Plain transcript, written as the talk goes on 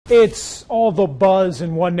It's all the buzz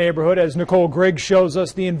in one neighborhood. As Nicole Griggs shows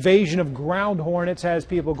us, the invasion of ground hornets has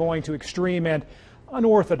people going to extreme and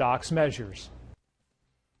unorthodox measures.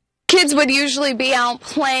 Kids would usually be out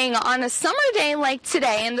playing on a summer day like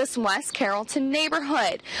today in this West Carrollton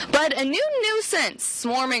neighborhood. But a new nuisance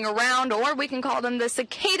swarming around, or we can call them the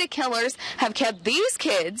cicada killers, have kept these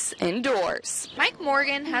kids indoors. Mike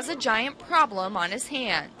Morgan has a giant problem on his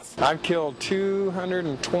hands. I've killed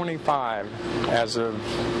 225 as of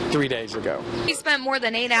 3 days ago. He spent more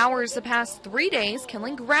than 8 hours the past 3 days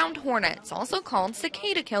killing ground hornets, also called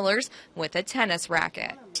cicada killers, with a tennis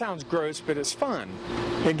racket. Sounds gross, but it's fun.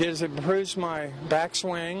 It improves my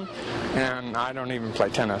backswing, and I don't even play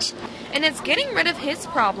tennis. And it's getting rid of his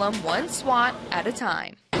problem one swat at a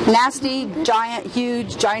time. Nasty, giant,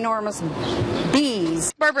 huge, ginormous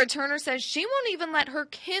bees. Barbara Turner says she won't even let her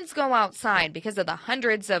kids go outside because of the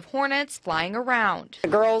hundreds of hornets flying around. The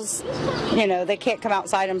girls, they can't come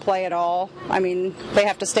outside and play at all. I mean, they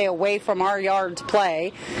have to stay away from our yard to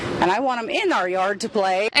play, and I want them in our yard to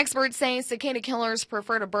play. Experts say cicada killers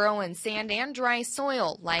prefer to burrow in sand and dry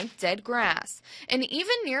soil, like dead grass, and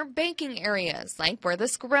even near baking areas, like where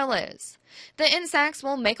this grill is. The insects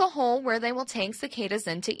will make a hole where they will take cicadas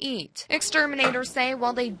in to eat. Exterminators say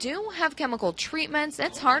while they do have chemical treatments,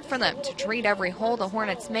 it's hard for them to treat every hole the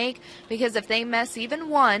hornets make because if they mess even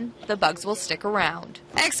one, the bugs will stick around.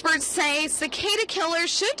 Experts say cicada killers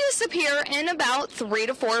should disappear in about 3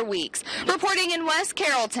 to 4 weeks. Reporting in West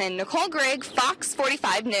Carrollton, Nicole Griggs, Fox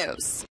 45 News.